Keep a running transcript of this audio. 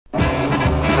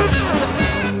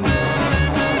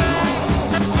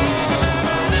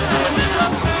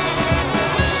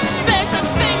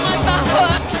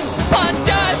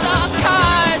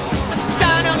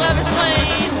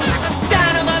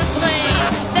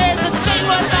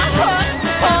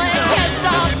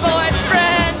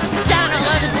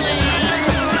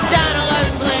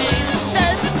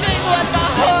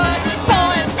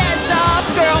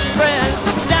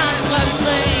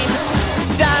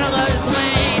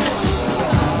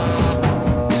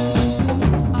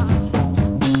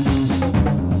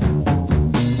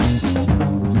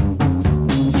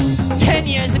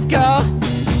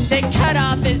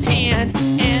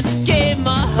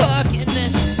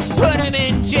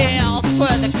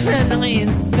for the criminally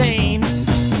insane.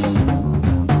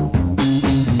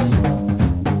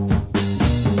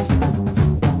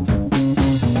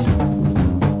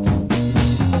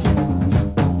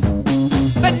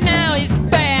 But now he's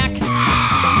back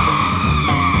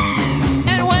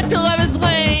and went to Lover's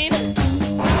Lane.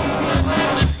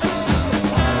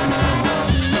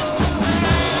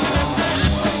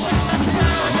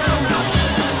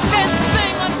 This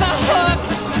thing with the hook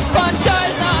on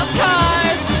doors of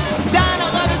cars. Down to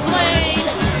Lover's Lane,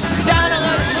 down to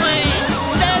Lover's Lane.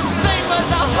 This thing with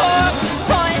the hook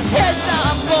on his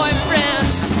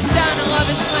boyfriends. Down to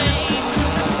Lover's Lane,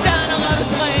 down to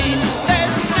Lover's Lane.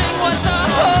 This thing with the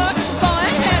hook on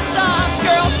his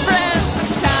girlfriends.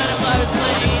 Down to Lover's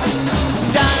Lane,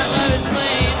 down to Lover's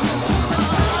Lane.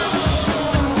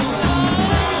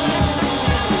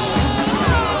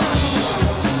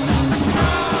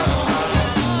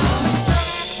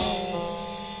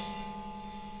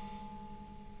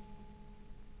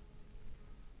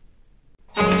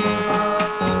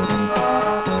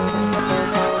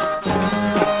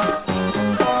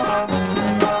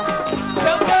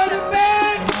 Don't go to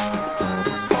bed.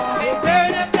 They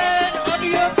turn a man under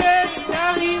your bed, and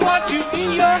now he wants you in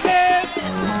your head.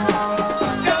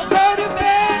 Don't go to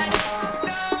bed.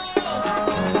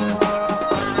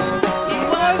 He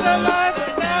was alive,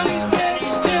 and now he's dead.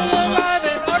 He's still alive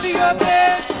and under your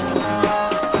bed.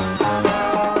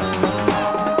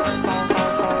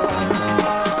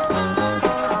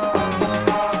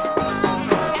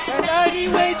 At night he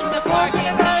waits in the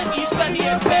parking lot. He's under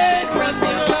your bed, run for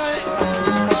your life.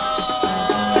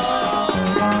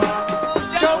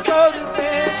 Don't go to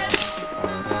bed.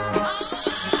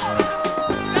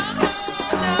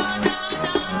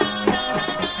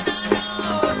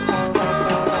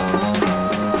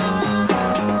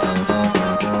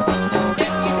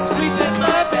 If you sleep in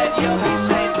my bed, you'll be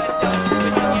safe, but don't sleep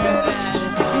in your bed, it's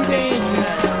too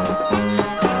dangerous.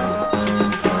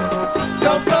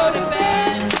 Don't go to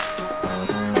bed.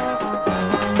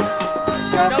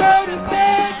 Don't go to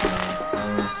bed.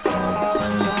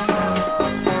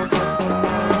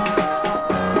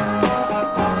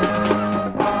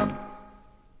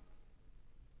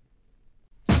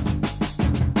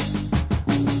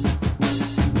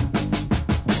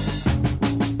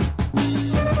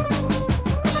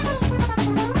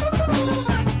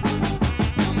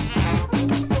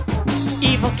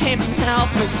 Evil came from hell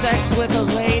for sex with a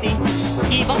lady.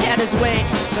 Evil had his way,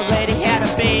 the lady had a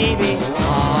baby.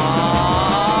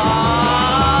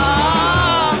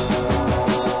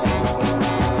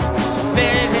 It's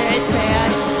very, very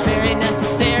sad, it's very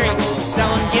necessary.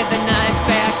 Someone give the knife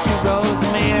back to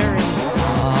Rosemary.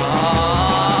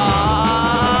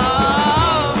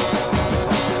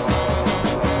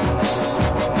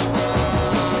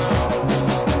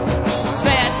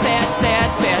 Sad, sad, sad,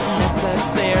 sad,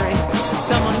 necessary.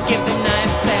 Someone give the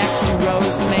knife back to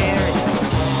Rosemary.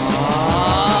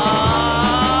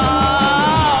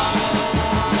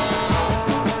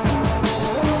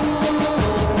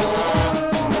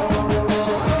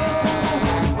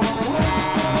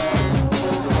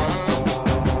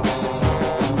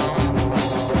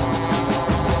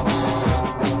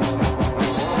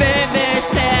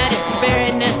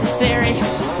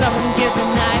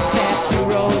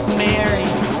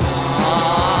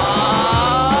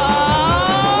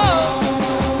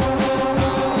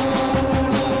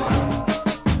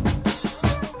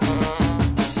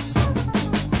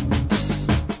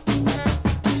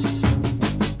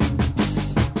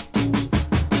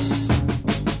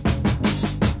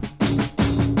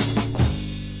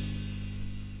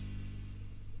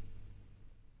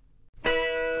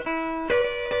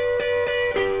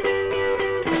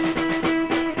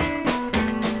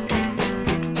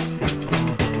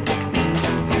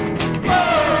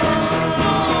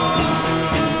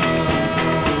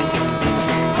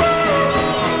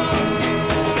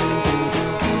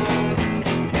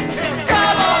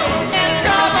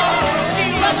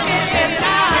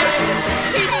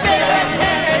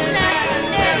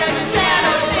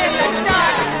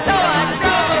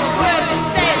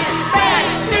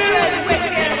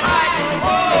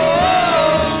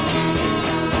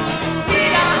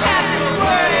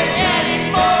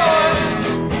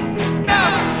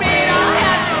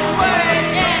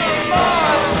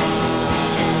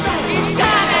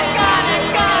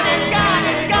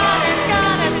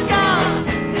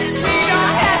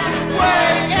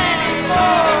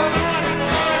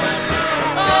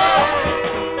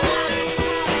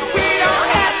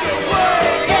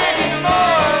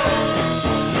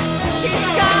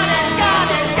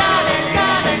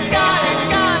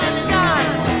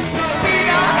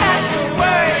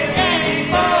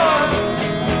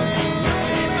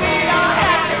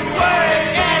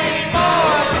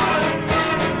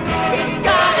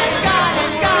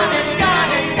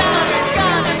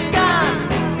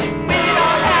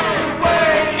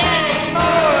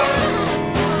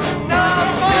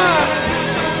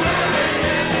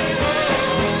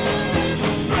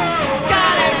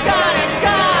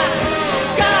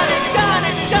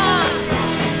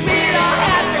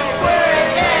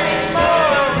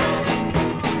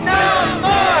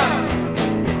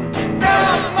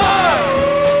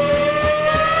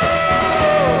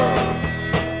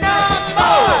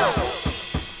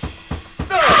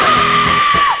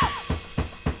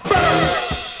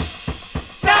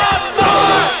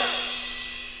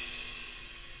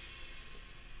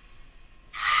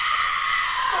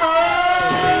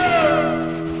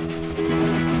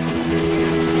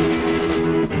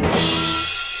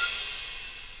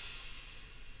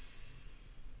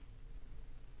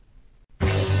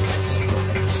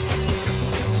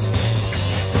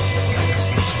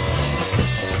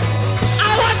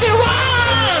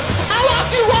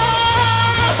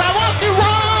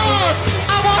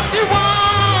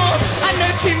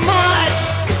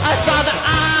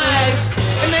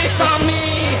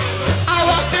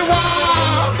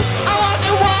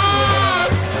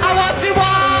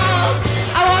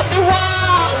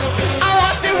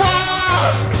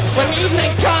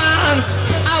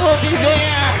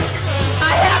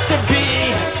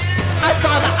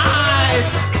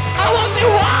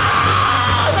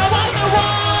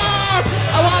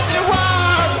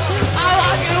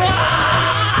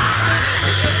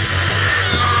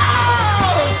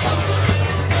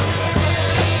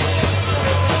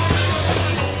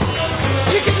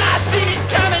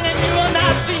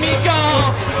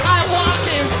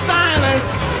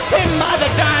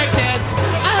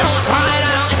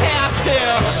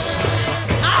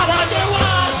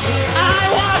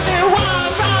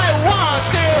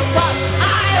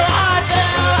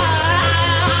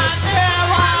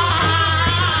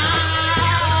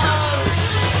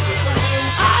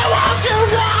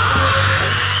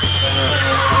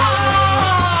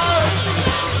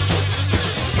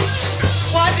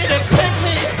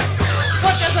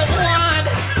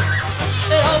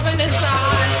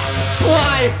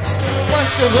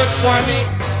 to look for me,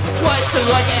 twice to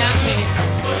look at me.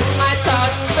 I saw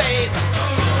its face,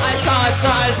 I saw its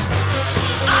eyes.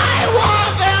 I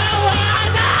want their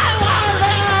words, I want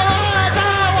their words,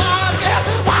 I want their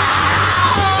walls.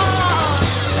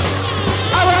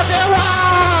 I want their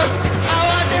walls, I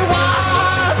want their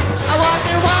walls, I want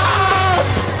their walls,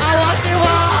 I want their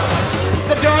walls.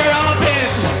 The door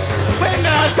opens,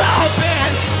 windows open.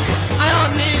 I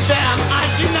don't need them, I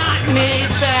do not need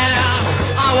them.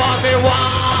 I want their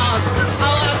walls, I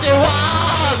want their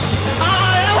walls, I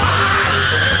want their walls.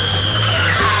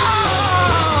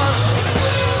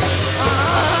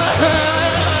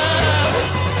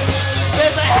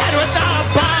 There's a head without a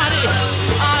body.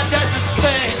 Oh, does this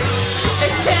thing.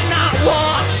 It cannot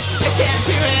walk, it can't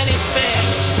do anything.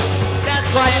 That's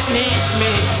why it needs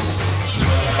me.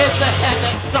 It's the head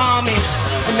that saw me,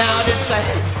 and now it's the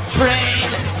brain,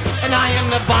 and I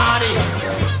am the body.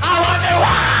 I want their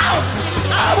walls!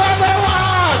 I want their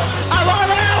walls! I want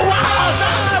their walls!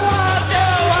 I want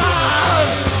their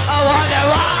walls! I want their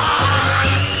walls!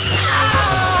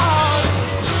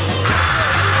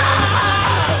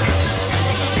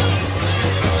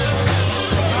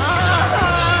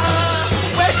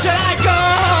 Where should I go?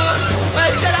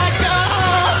 Where should I go?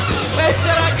 Where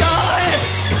should I go?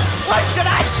 What should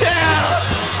I do?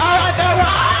 I want their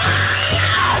walls!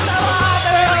 I want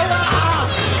their walls!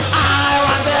 I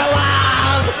want their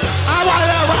walls! I want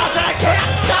their walls that I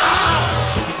can't stop!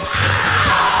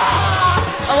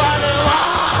 I want their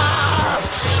walls!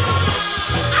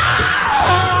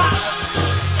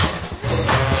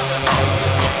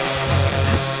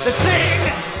 The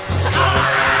things,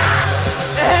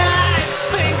 the head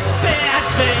thinks bad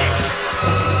things.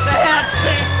 The head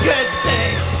thinks good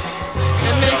things.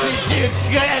 It makes me do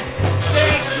good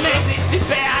things, makes me do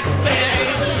bad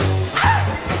things.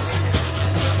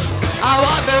 I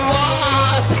want their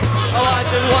walls, I want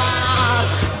their walls,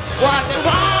 want their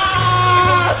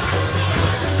walls.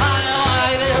 I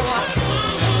want their walls.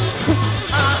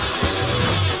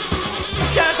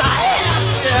 Cause I have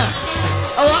to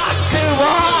walk through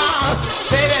walls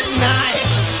late at night.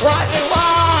 Want their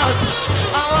walls,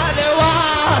 I want their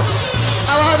walls,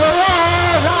 I want their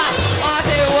walls, I want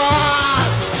their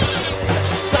walls.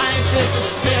 Scientists are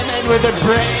spinning with their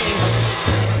brains,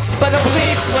 but the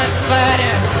police wouldn't let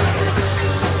him.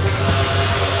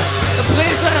 The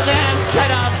police wouldn't let him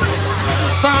cut up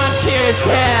Frontier's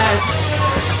head.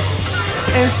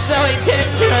 And so he did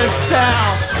it to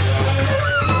himself.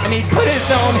 And he put his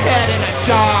own head in a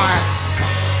jar.